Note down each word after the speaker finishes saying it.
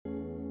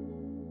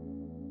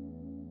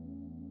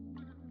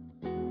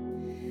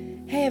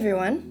Hey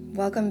everyone,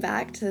 welcome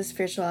back to the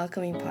Spiritual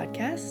Alchemy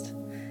Podcast.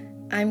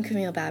 I'm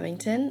Camille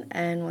Babington,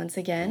 and once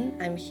again,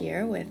 I'm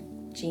here with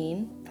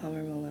Jean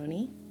Palmer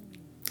Maloney.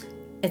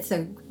 It's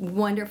a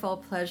wonderful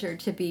pleasure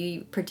to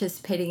be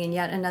participating in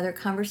yet another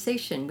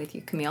conversation with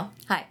you, Camille.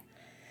 Hi.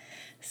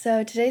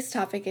 So today's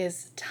topic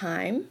is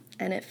time,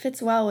 and it fits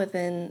well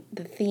within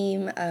the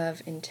theme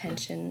of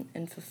intention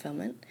and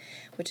fulfillment,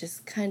 which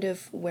is kind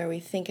of where we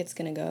think it's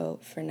going to go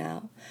for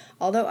now.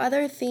 Although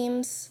other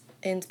themes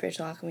in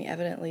spiritual alchemy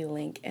evidently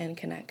link and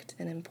connect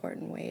in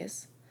important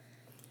ways,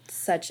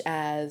 such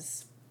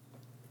as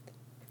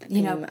the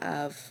theme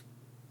of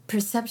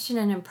perception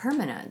and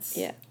impermanence.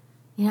 Yeah.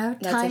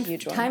 That's a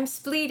huge one. Time's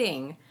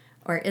fleeting,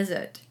 or is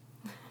it?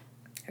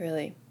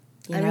 Really.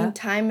 I mean,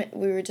 time,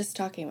 we were just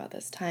talking about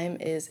this. Time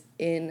is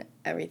in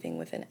everything,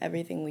 within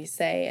everything we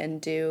say and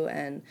do,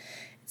 and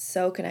it's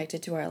so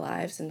connected to our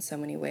lives in so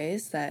many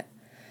ways that,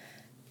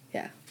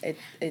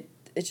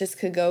 it just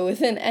could go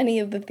within any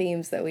of the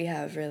themes that we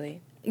have, really.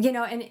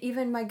 And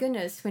even, my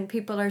goodness, when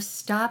people are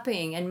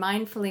stopping and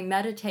mindfully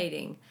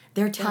meditating,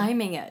 they're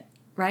timing it,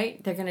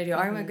 right? They're going to do,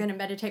 I'm going to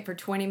meditate for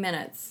 20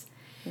 minutes.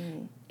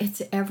 Mm-hmm.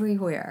 It's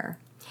everywhere.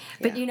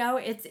 But,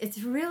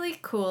 it's really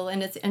cool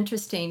and it's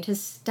interesting to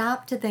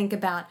stop to think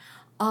about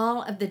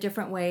all of the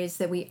different ways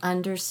that we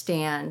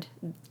understand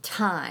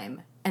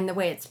time and the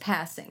way it's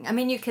passing. I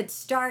mean, you could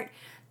start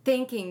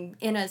thinking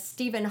in a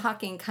Stephen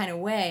Hawking kind of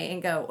way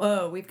and go,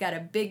 oh, we've got a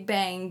Big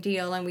Bang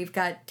deal and we've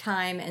got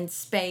time and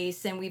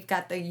space and we've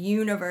got the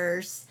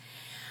universe.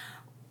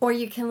 Or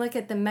you can look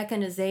at the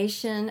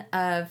mechanization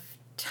of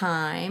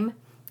time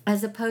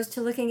as opposed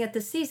to looking at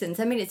the seasons.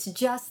 I mean, it's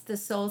just the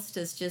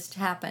solstice just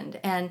happened.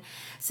 And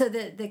so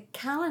the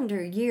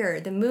calendar year,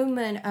 the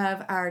movement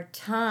of our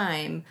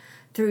time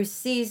through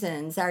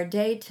seasons, our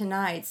day to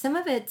night, some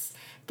of it's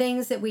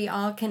things that we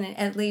all can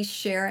at least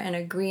share and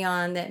agree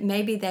on, that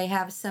maybe they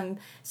have some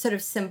sort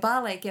of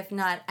symbolic, if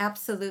not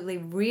absolutely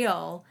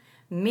real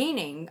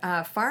meaning.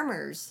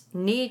 Farmers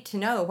need to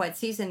know what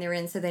season they're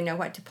in so they know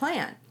what to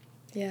plant.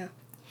 Yeah.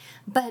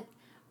 But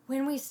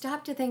when we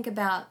stop to think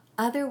about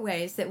other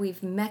ways that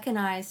we've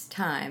mechanized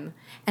time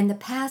and the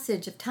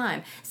passage of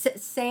time,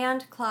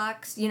 sand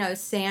clocks,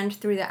 sand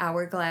through the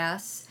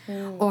hourglass,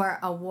 or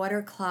a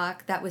water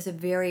clock, that was a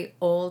very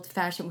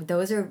old-fashioned,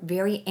 those are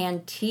very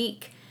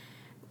antique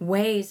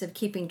ways of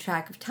keeping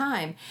track of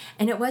time.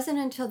 And it wasn't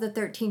until the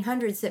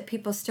 1300s that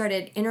people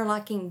started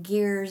interlocking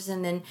gears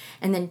and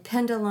then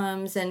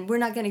pendulums, and we're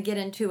not going to get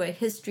into a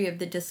history of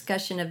the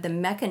discussion of the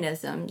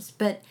mechanisms,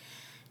 but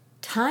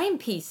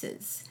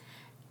timepieces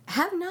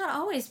have not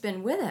always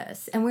been with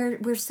us, and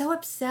we're so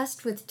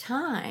obsessed with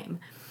time.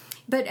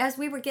 But as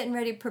we were getting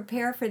ready to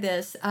prepare for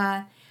this,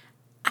 I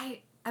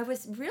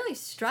was really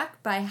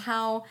struck by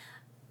how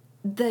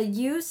the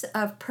use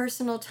of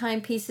personal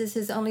timepieces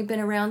has only been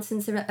around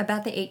since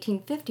about the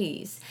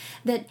 1850s,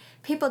 that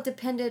people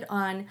depended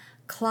on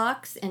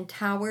clocks and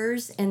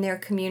towers in their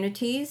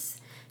communities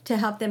to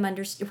help them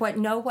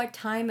know what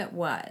time it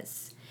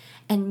was.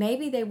 And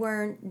maybe they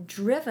weren't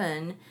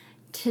driven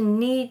to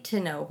need to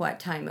know what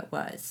time it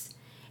was.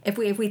 If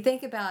we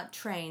think about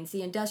trains,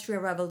 the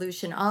Industrial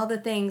Revolution, all the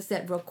things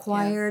that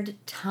required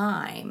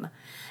time,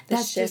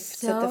 the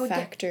shifts at the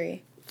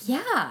factory.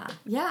 Yeah.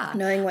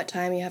 Knowing what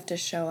time you have to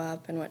show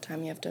up and what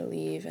time you have to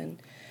leave, and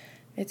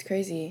it's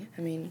crazy.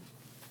 I mean,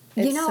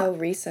 it's so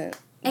recent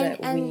that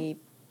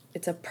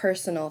it's a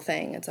personal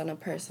thing. It's on a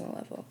personal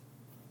level.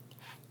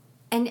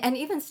 And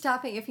even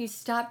stopping, if you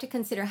stop to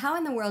consider, how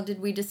in the world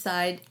did we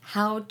decide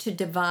how to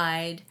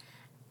divide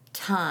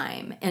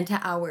time into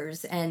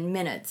hours and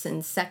minutes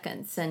and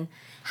seconds, and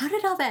how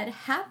did all that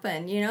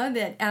happen?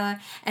 And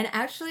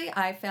actually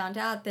I found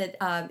out that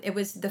it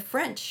was the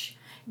French.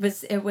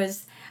 It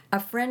was a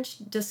French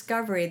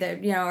discovery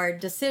that our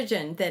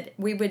decision that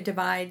we would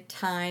divide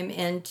time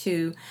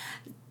into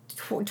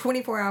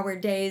 24-hour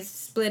days,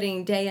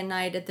 splitting day and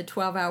night at the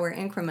 12-hour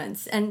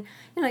increments, and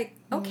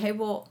okay,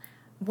 well,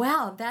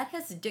 wow, that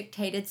has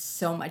dictated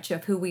so much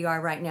of who we are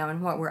right now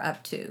and what we're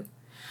up to.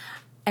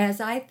 As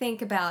I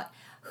think about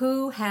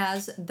who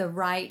has the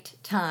right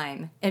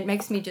time, it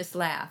makes me just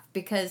laugh,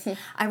 because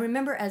I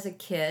remember as a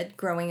kid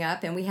growing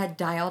up, and we had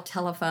dial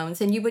telephones,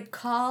 and you would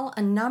call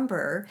a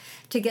number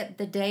to get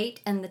the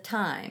date and the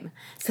time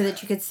so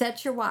that you could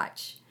set your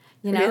watch.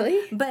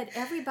 Really? But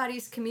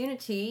everybody's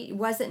community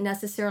wasn't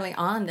necessarily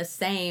on the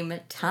same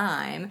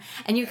time,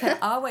 and you could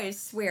always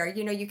swear,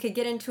 you could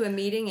get into a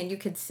meeting and you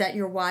could set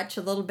your watch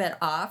a little bit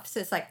off,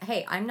 so it's like,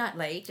 hey, I'm not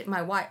late,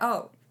 my watch,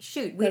 oh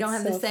shoot, we don't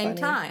have the same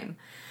time.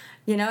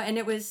 And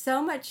it was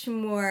so much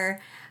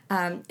more,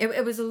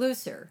 it was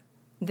looser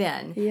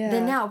then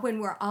than now, when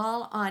we're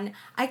all on.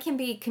 I can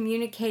be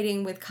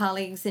communicating with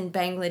colleagues in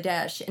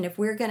Bangladesh, and if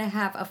we're going to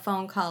have a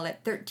phone call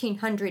at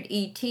 1300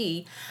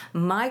 ET,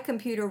 my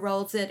computer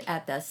rolls it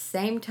at the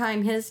same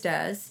time his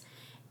does,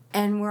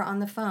 and we're on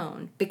the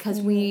phone because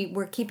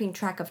we're keeping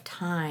track of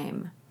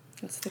time.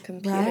 It's the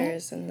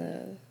computers,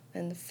 right?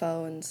 and the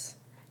phones.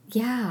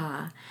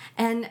 Yeah.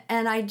 And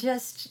I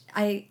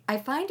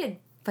find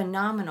it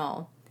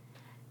phenomenal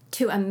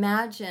to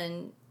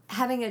imagine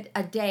having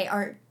a day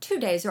or 2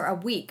 days or a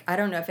week. I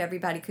don't know if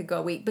everybody could go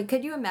a week, but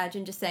could you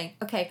imagine just saying,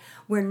 okay,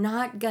 we're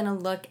not going to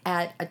look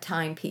at a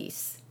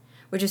timepiece.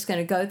 We're just going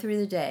to go through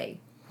the day.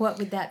 What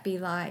would that be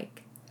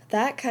like?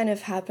 That kind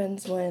of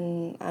happens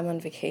when I'm on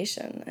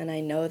vacation and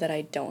I know that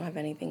I don't have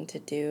anything to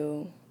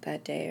do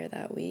that day or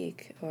that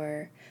week.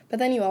 But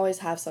then you always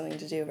have something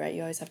to do, right?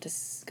 You always have to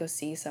go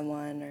see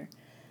someone.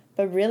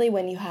 But really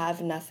when you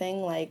have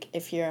nothing, like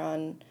if you're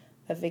on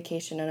a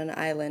vacation on an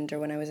island or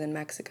when I was in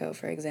Mexico,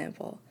 for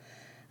example,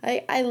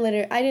 I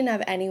didn't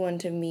have anyone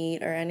to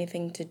meet or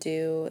anything to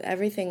do.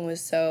 Everything was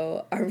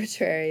so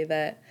arbitrary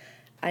that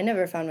I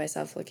never found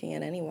myself looking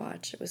at any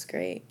watch. It was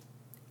great.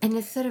 And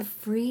it's sort of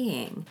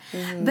freeing.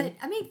 Mm-hmm. But,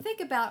 I mean,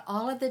 think about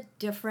all of the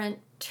different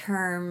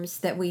terms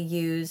that we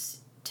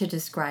use to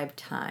describe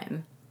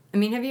time. I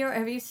mean, have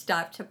you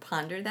stopped to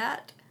ponder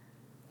that?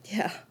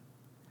 Yeah.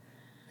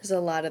 There's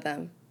a lot of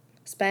them.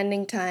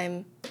 Spending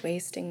time,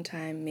 wasting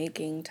time,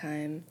 making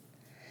time.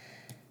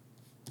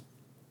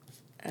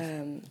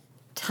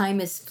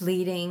 Time is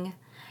fleeting.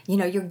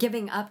 You're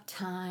giving up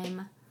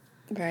time.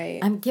 Right.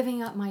 I'm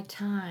giving up my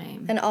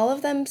time. And all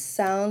of them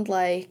sound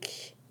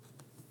like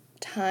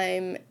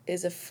time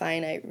is a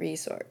finite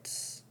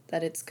resource,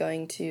 that it's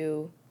going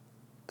to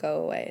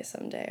go away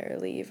someday or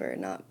leave or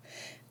not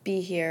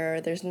be here,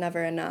 or there's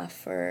never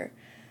enough, or,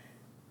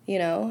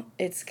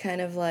 it's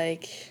kind of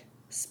like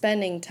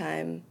spending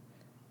time,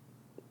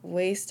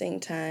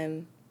 wasting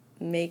time,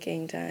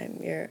 making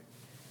time.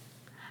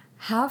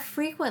 How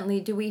frequently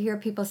do we hear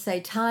people say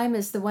time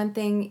is the one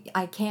thing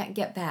I can't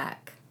get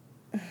back?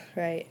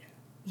 Right.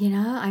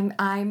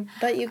 I'm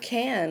But you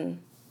can.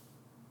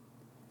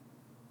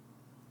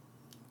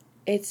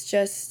 It's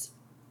just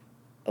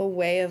a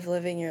way of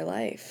living your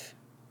life.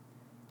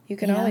 You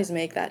can always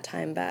make that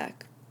time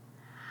back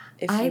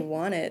if you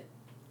want it.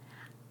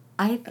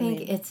 I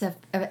think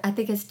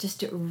it's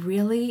just a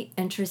really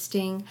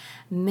interesting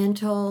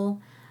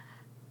mental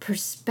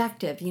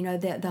perspective.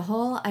 The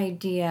whole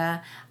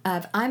idea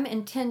of I'm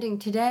intending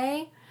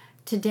today,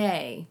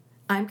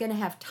 I'm going to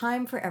have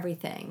time for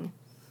everything.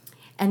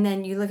 And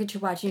then you look at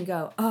your watch and you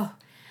go, oh,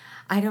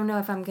 I don't know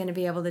if I'm going to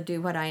be able to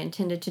do what I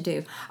intended to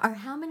do. Or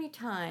how many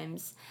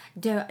times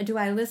do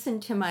I listen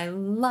to my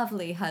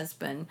lovely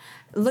husband?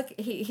 Look,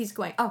 he's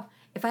going, oh,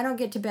 if I don't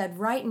get to bed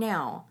right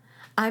now,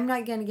 I'm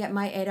not going to get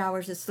my 8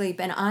 hours of sleep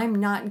and I'm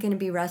not going to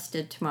be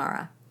rested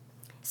tomorrow.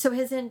 So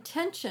his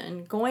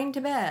intention going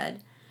to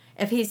bed,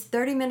 if he's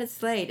 30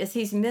 minutes late, is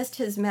he's missed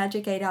his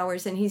magic 8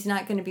 hours and he's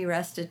not going to be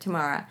rested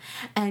tomorrow.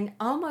 And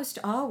almost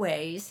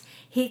always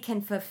he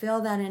can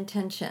fulfill that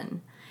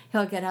intention.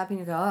 He'll get up and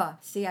he'll go, oh,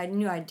 see, I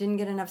knew I didn't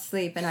get enough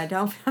sleep and I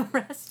don't feel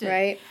rested.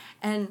 Right.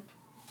 And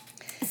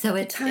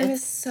so time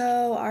is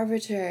so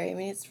arbitrary. I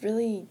mean, it's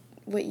really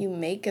what you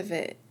make of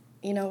it.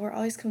 We're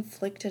always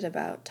conflicted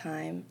about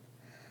time,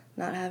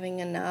 not having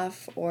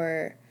enough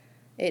or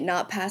it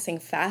not passing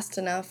fast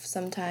enough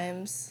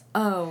sometimes.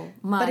 Oh,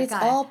 my God. But it's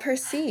all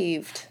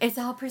perceived. It's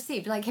all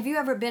perceived. Like, have you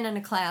ever been in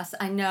a class,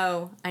 I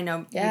know,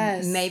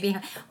 yes. Maybe,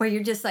 where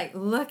you're just like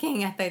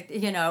looking at the,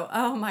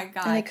 oh my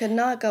God. And I could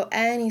not go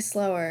any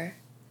slower.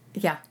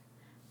 Yeah.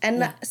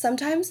 And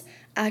sometimes,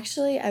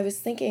 actually, I was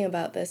thinking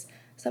about this.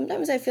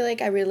 Sometimes I feel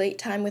like I relate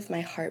time with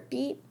my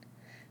heartbeat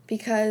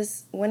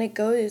because when it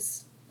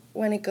goes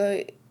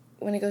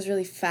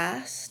really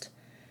fast,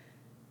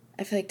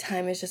 I feel like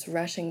time is just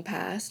rushing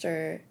past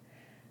or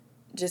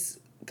just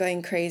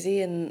going crazy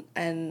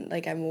and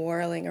like I'm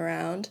whirling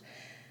around.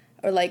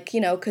 Or like,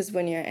 because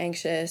when you're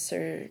anxious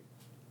or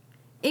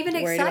even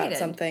worried excited about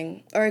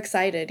something. Or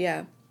excited,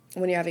 yeah,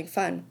 when you're having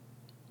fun.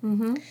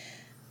 Mm-hmm.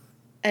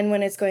 And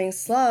when it's going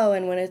slow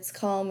and when it's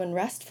calm and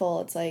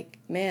restful, it's like,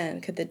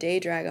 man, could the day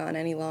drag on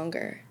any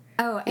longer?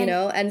 Oh,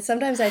 And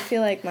sometimes I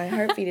feel like my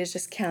heartbeat is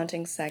just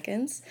counting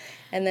seconds.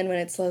 And then when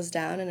it slows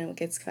down and it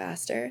gets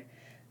faster,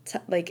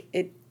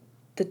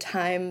 the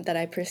time that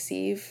I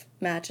perceive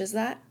matches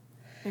that.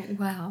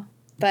 Wow.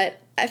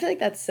 But I feel like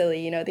that's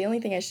silly, The only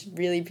thing I should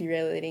really be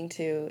relating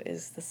to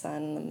is the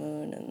sun and the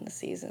moon and the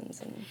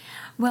seasons.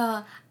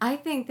 Well, I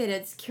think that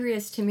it's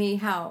curious to me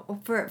how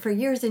for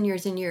years and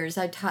years and years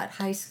I taught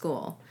high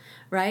school,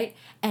 right?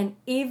 And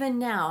even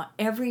now,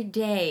 every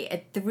day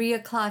at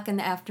 3:00 in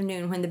the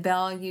afternoon when the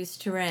bell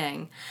used to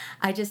ring,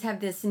 I just have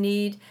this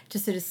need to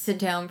sort of sit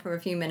down for a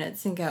few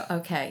minutes and go,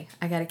 okay,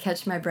 I got to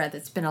catch my breath.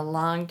 It's been a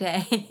long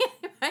day,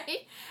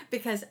 right?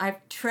 Because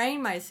I've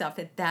trained myself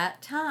at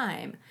that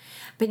time.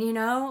 But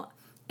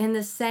in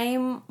the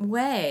same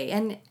way,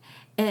 and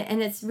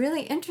it's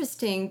really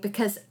interesting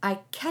because I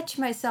catch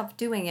myself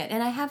doing it,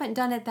 and I haven't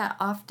done it that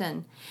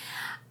often.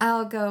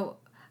 I'll go,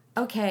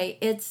 okay,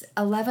 it's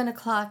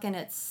 11:00 and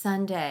it's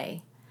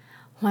Sunday.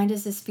 Why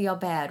does this feel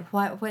bad?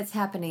 What's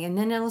happening? And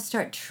then it'll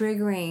start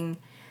triggering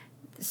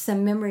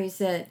some memories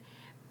that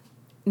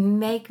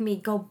make me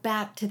go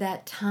back to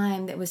that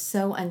time that was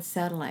so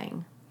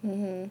unsettling.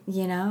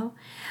 Mm-hmm.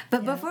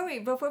 But yeah.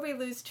 before we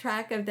lose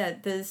track of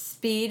that, the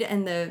speed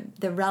and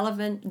the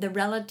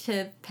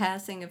relative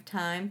passing of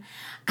time,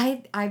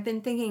 I've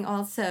been thinking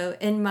also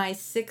in my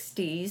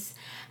 60s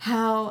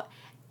how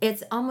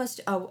it's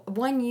almost a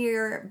 1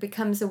 year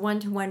becomes a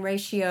 1-to-1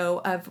 ratio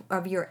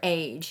of your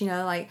age. You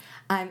know, like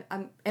I'm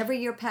every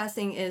year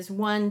passing is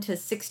 1 to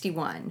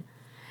 61.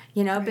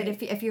 You know, but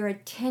if you're a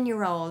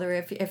 10-year-old or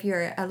if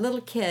you're a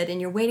little kid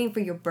and you're waiting for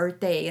your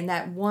birthday and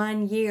that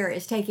 1 year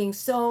is taking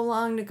so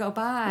long to go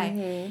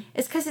by,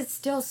 it's because it's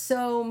still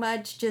so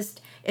much just,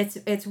 it's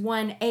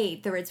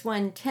 1/8 or it's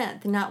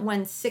 1/10, not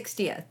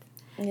 1/60th.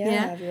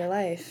 Yeah, of your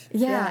life.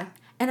 Yeah.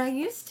 And I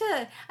used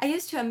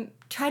to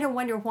try to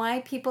wonder why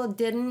people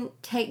didn't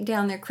take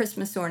down their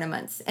Christmas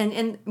ornaments.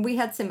 And we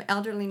had some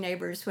elderly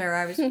neighbors where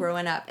I was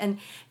growing up, and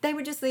they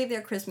would just leave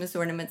their Christmas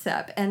ornaments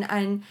up. And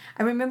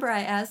I remember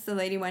I asked the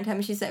lady one time,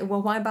 and she said,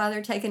 well, why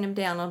bother taking them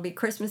down? It'll be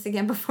Christmas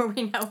again before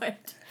we know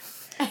it.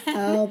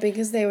 Oh,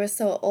 because they were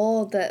so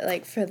old that,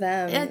 like, for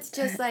them... It's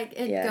just like,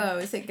 it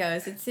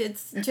goes.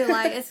 It's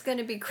July, it's going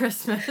to be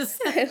Christmas.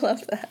 I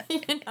love that.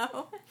 You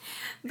know?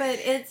 But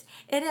it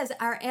is.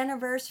 Our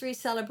anniversary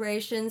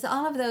celebrations,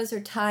 all of those are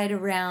tied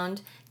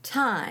around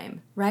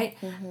time, right?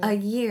 A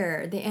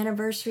year, the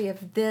anniversary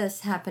of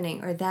this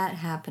happening or that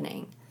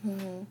happening.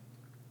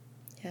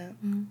 Yeah.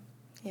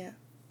 Yeah.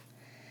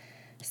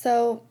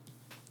 So,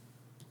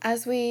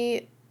 as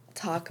we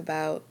talk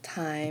about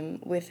time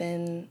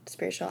within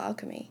spiritual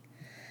alchemy,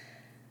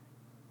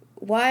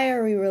 why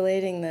are we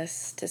relating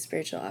this to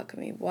spiritual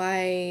alchemy?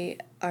 Why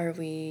are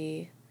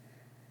we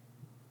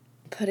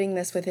putting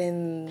this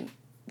within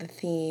the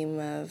theme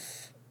of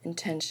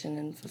intention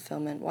and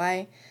fulfillment?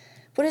 What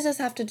does this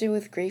have to do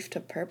with grief to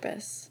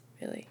purpose,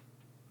 really?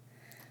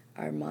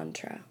 Our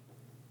mantra.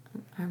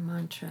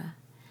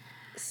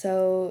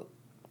 So,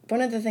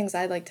 one of the things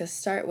I'd like to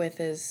start with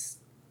is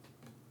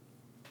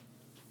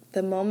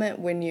the moment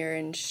when you're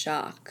in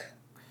shock,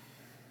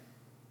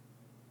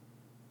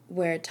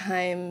 where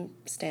time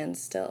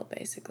stands still,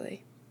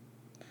 basically.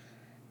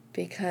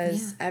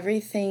 Because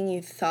everything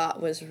you thought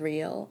was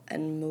real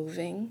and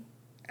moving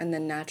and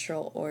the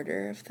natural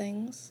order of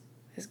things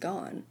is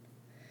gone.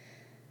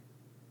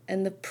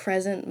 And the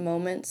present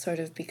moment sort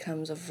of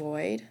becomes a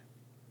void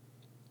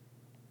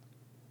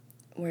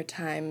where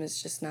time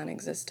is just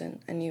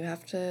non-existent and you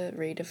have to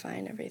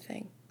redefine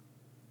everything.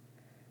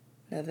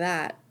 Now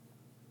that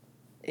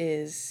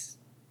is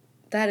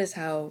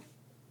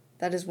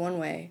one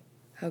way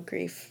how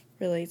grief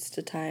relates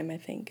to time, I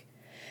think.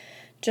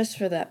 Just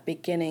for that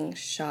beginning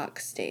shock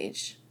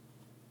stage.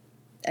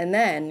 And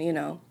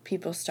then,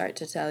 people start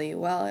to tell you,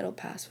 well, it'll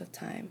pass with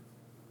time.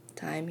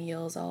 Time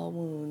heals all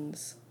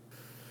wounds.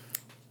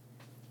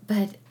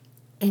 But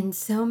in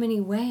so many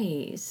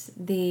ways,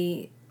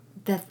 the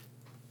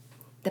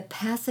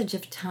passage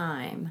of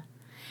time,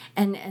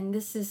 and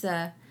this is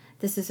a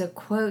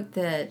quote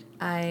that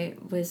I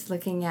was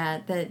looking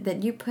at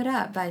that you put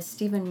up by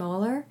Stephen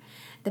Moeller.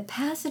 The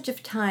passage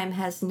of time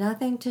has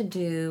nothing to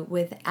do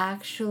with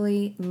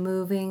actually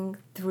moving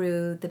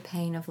through the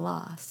pain of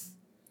loss.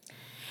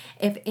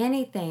 If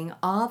anything,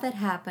 all that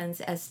happens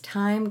as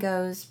time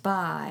goes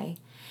by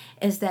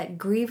is that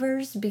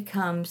grievers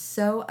become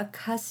so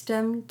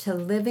accustomed to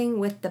living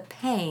with the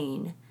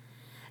pain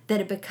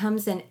that it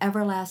becomes an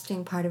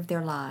everlasting part of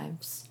their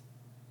lives.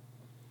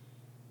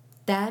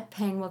 That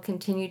pain will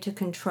continue to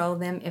control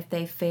them if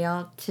they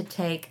fail to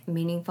take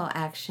meaningful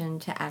action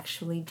to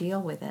actually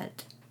deal with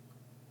it.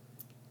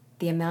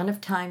 The amount of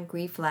time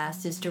grief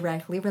lasts is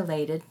directly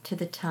related to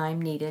the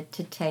time needed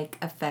to take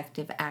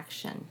effective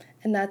action.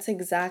 And that's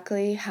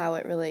exactly how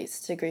it relates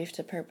to grief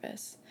to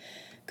purpose.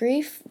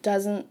 Grief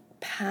doesn't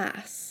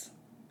pass.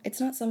 It's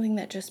not something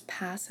that just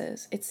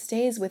passes. It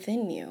stays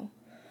within you.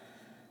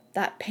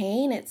 That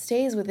pain, it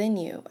stays within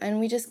you, and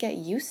we just get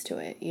used to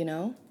it,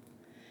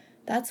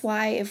 That's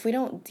why if we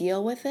don't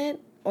deal with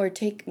it or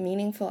take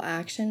meaningful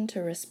action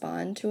to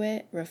respond to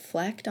it,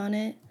 reflect on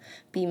it,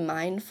 be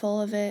mindful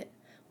of it,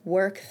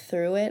 work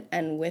through it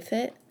and with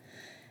it,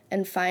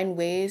 and find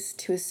ways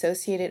to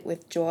associate it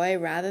with joy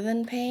rather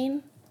than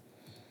pain,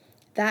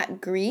 that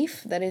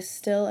grief that is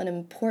still an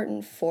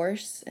important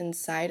force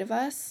inside of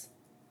us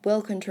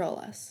will control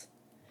us.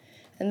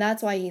 And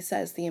that's why he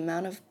says the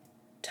amount of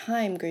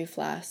time grief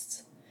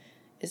lasts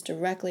is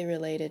directly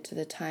related to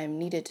the time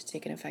needed to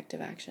take an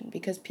effective action.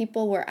 Because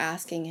people were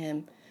asking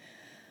him,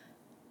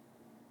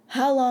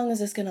 how long is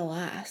this going to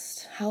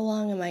last? How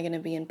long am I going to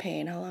be in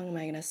pain? How long am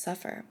I going to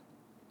suffer?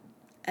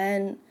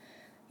 And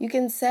you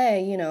can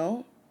say,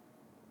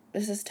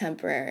 this is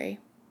temporary.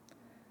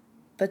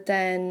 But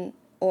then,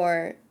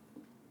 or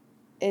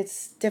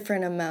it's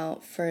different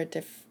amount for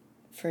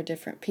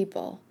different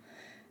people.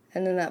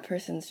 And then that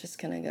person's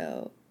just going to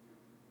go,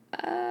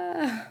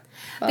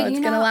 well, it's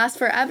going to last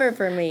forever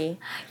for me.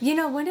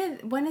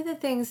 One of the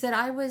things that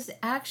I was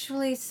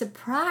actually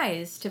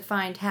surprised to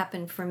find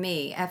happen for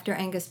me after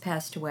Angus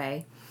passed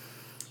away,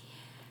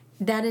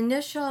 that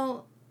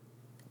initial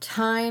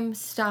time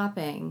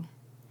stopping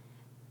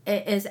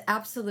is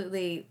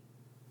absolutely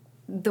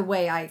the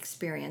way I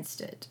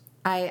experienced it.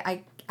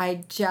 I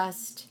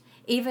just,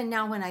 even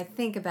now when I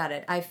think about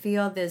it, I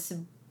feel this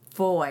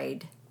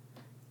void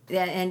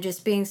and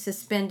just being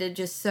suspended,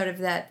 just sort of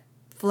that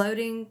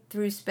floating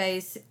through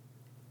space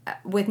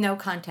with no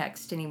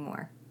context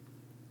anymore.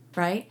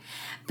 right?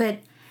 But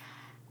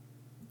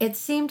it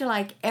seemed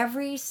like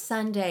every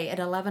Sunday at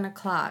 11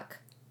 o'clock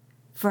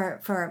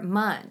for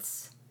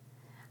months,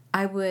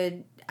 I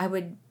would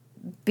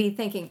be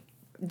thinking,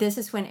 this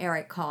is when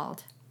Eric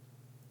called.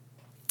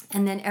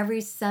 And then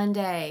every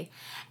Sunday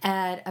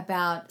at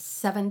about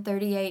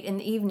 7:38 in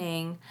the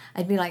evening,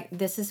 I'd be like,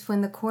 this is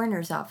when the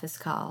coroner's office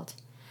called.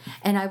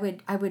 And I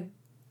would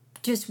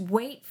just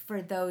wait for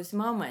those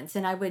moments,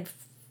 and I would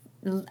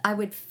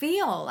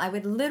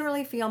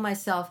literally feel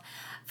myself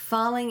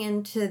falling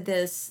into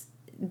this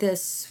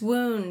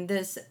swoon,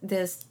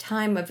 this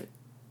time of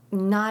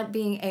not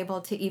being able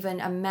to even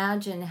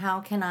imagine how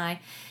can I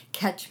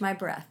catch my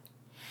breath.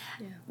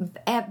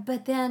 Yeah.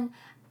 But then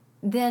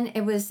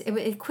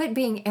it quit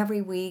being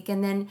every week,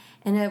 and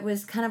it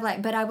was kind of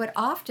like, but I would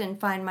often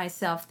find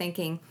myself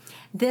thinking,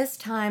 this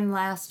time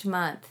last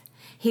month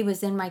he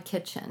was in my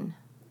kitchen,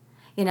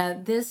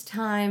 this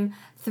time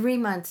 3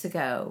 months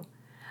ago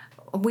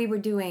we were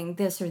doing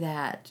this or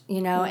that,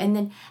 and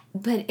then,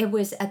 but it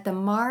was at the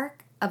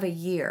mark of a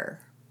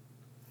year.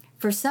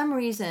 For some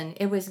reason,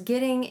 it was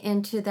getting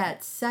into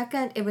that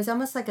second, it was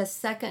almost like a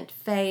second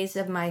phase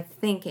of my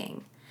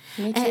thinking.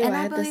 Me too. I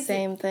had the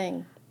same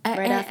thing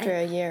right after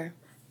a year.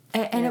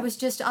 And it was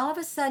just all of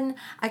a sudden,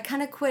 I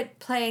kind of quit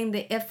playing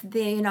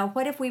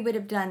what if we would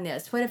have done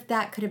this? What if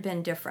that could have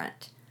been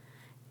different?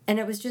 And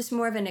it was just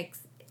more of an,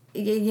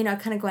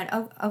 kind of going,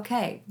 oh,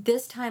 okay,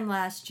 this time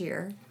last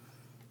year,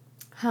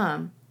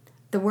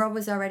 the world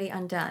was already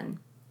undone.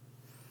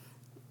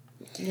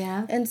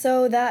 Yeah. And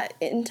so that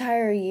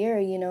entire year,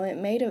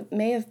 it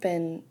may have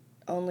been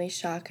only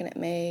shock, and it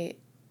may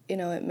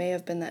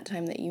have been that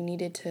time that you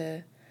needed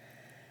to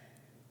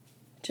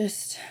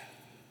just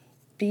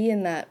be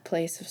in that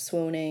place of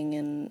swooning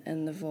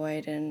and the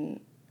void,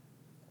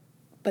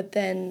 but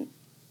then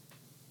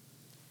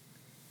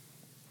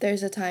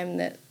there's a time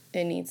that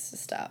it needs to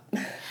stop.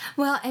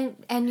 Well, and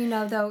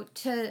though,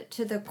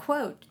 to the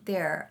quote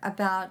there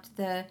about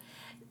the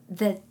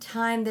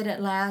time that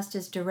at last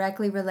is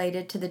directly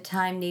related to the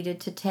time needed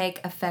to take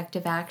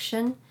effective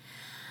action,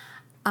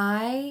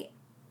 I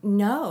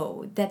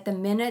know that the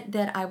minute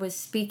that I was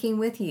speaking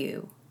with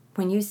you,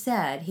 when you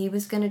said he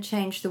was going to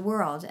change the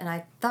world, and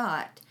I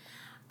thought,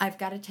 I've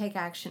got to take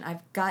action,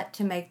 I've got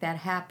to make that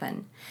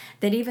happen,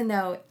 that even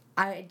though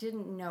I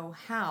didn't know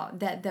how,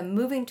 that the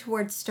moving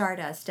towards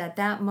Stardust at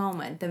that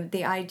moment,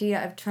 the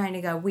idea of trying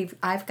to go,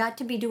 I've got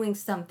to be doing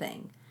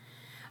something,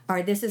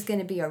 or this is going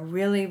to be a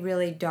really,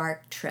 really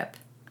dark trip.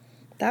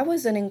 That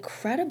was an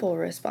incredible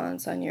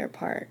response on your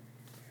part.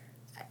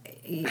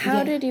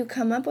 How did you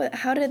come up with,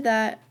 how did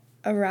that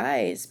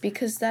arise?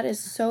 Because that is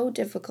so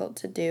difficult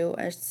to do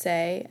or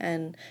say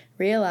and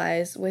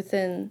realize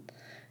within,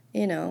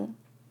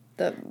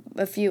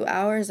 a few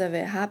hours of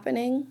it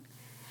happening.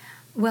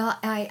 Well,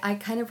 I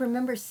kind of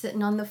remember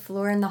sitting on the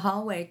floor in the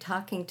hallway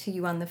talking to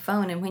you on the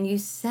phone, and when you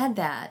said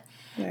that,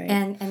 right.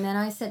 and then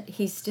I said,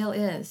 he still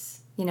is.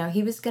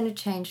 He was going to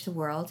change the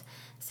world.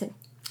 I said,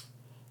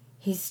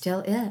 he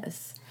still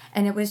is.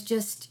 And it was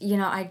just,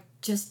 I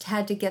just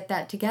had to get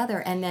that together.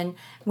 And then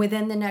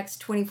within the next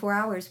 24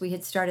 hours, we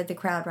had started the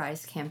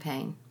CrowdRise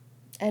campaign.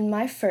 And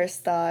my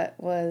first thought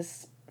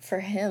was, for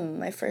him,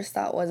 my first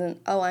thought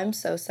wasn't, oh, I'm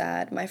so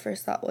sad. My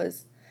first thought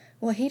was,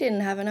 well, he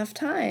didn't have enough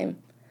time.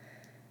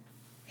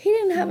 He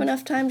didn't have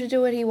enough time to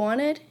do what he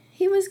wanted.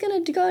 He was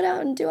going to go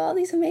out and do all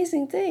these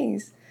amazing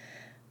things.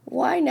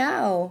 Why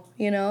now,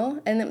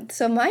 And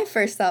so my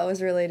first thought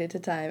was related to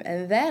time.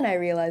 And then I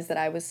realized that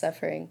I was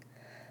suffering.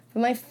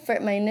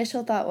 But my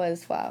initial thought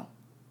was, wow,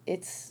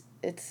 it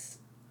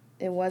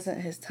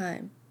wasn't his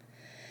time.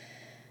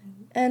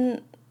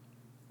 And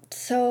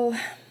so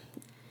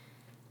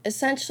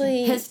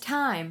essentially... His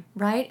time,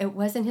 right? It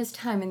wasn't his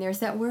time. And there's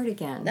that word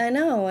again. I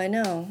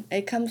know.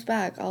 It comes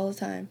back all the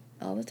time.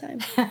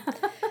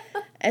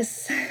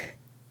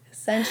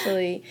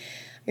 Essentially,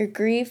 your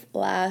grief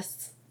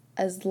lasts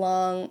as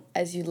long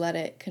as you let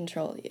it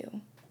control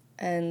you.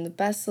 And the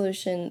best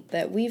solution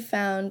that we've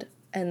found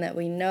and that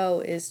we know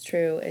is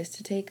true is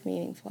to take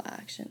meaningful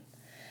action.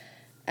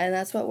 And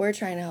that's what we're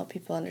trying to help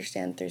people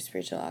understand through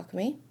Spiritual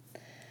Alchemy,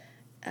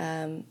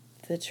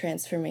 the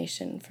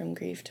transformation from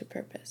grief to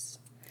purpose.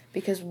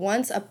 Because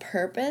once a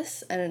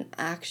purpose and an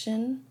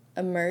action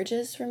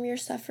emerges from your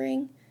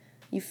suffering,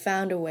 you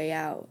found a way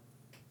out,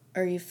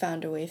 or you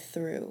found a way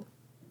through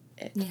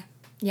it.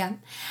 Yeah.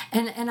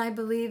 And I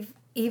believe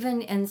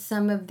even in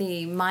some of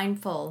the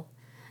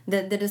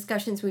the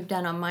discussions we've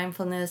done on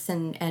mindfulness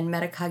and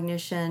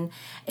metacognition,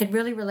 it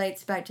really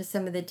relates back to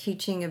some of the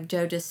teaching of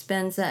Joe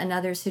Dispenza and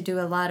others who do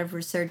a lot of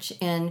research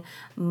in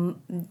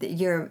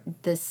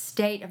the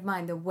state of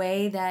mind, the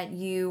way that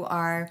you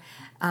are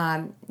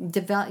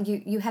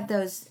you have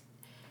those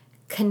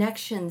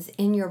connections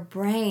in your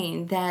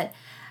brain that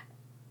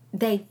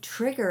they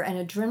trigger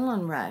an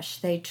adrenaline rush.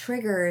 They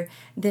trigger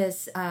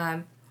this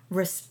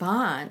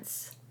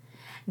response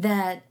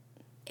that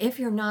if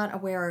you're not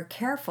aware or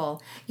careful,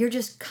 you're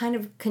just kind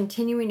of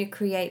continuing to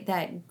create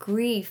that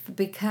grief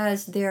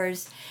because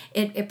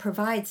it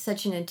provides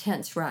such an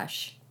intense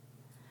rush.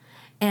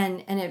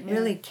 And it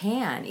really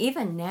can.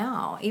 Even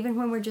now, even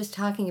when we're just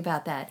talking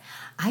about that,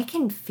 I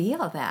can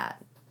feel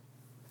that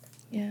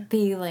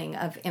feeling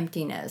of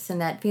emptiness,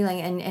 and that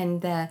feeling,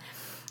 and the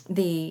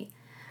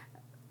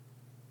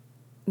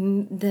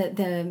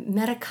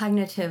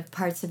metacognitive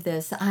parts of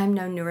this. I'm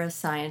no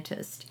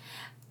neuroscientist,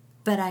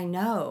 but I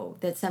know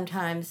that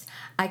sometimes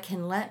I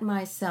can let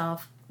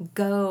myself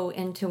go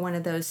into one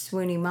of those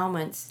swoony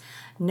moments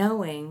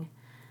knowing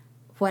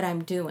what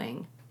I'm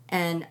doing,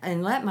 and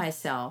let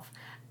myself.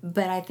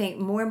 But I think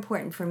more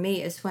important for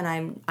me is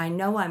when I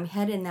know I'm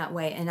heading that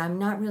way and I'm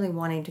not really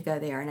wanting to go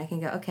there, and I can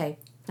go, okay,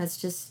 let's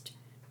just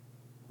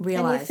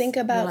realize. And you think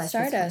about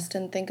Stardust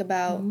and think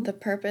about the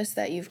purpose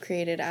that you've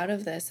created out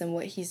of this and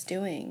what he's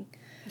doing.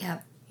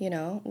 Yeah. You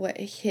know, what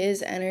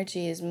his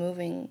energy is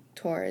moving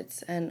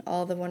towards and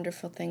all the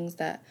wonderful things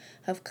that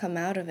have come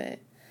out of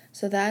it.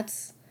 So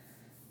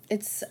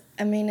it's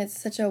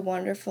such a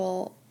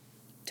wonderful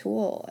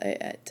tool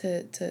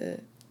to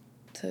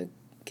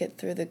get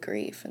through the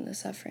grief and the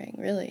suffering,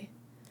 really.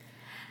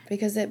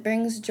 Because it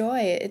brings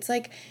joy. It's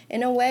like,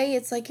 in a way,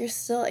 it's like you're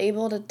still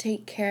able to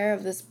take care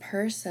of this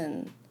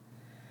person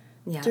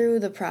through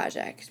the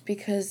project,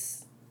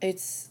 because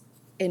its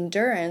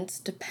endurance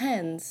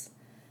depends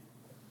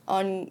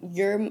on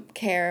your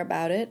care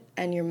about it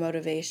and your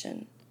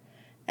motivation.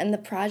 And the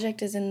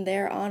project is in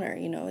their honor,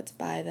 you know, it's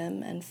by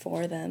them and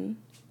for them.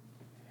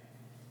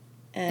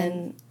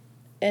 And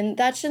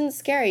that shouldn't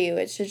scare you.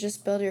 It should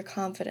just build your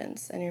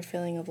confidence and your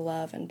feeling of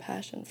love and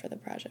passion for the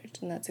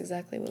project. And that's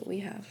exactly what we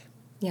have.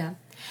 Yeah.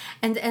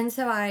 And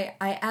so I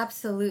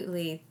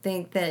absolutely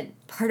think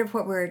that part of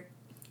what we're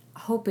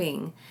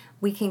hoping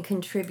we can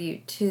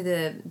contribute to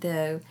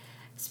the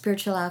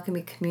spiritual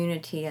alchemy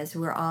community as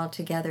we're all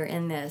together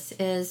in this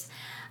is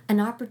an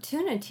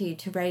opportunity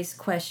to raise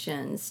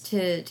questions,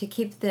 to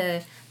keep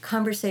the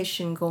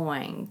conversation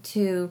going,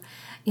 to,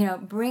 you know,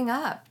 bring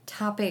up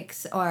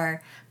topics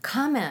or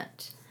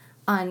comment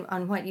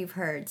on what you've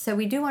heard. So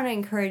we do want to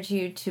encourage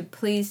you to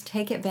please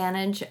take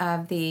advantage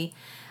of the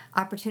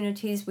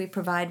opportunities we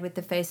provide with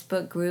the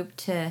Facebook group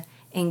to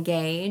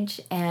engage,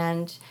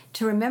 and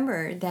to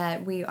remember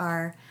that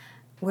we're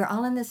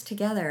all in this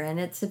together, and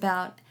it's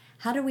about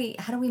how do we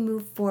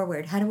move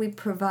forward? How do we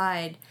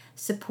provide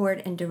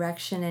support and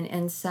direction and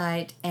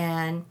insight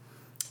and,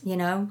 you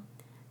know,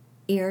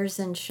 ears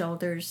and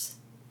shoulders?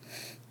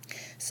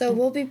 So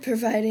we'll be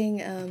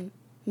providing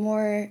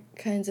more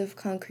kinds of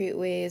concrete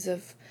ways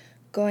of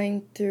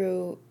going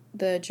through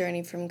the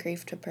journey from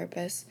grief to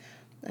purpose,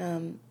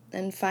 and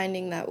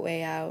finding that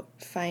way out,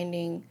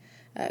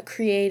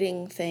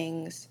 creating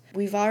things.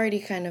 We've already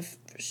kind of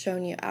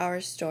shown you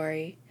our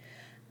story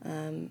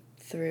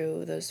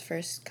through those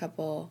first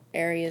couple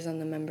areas on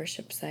the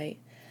membership site,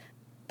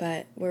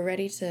 but we're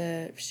ready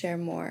to share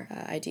more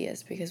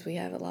ideas because we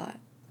have a lot.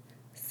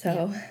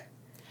 So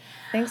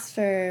thanks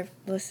for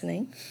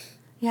listening.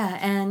 Yeah,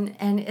 and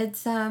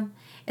it's a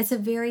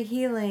very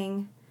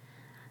healing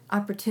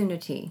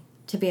opportunity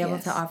to be able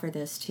to offer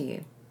this to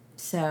you.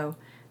 So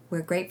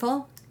we're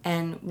grateful,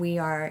 and we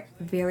are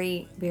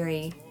very,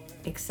 very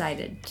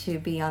excited to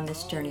be on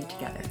this journey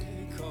together.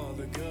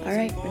 All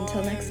right,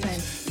 until next time.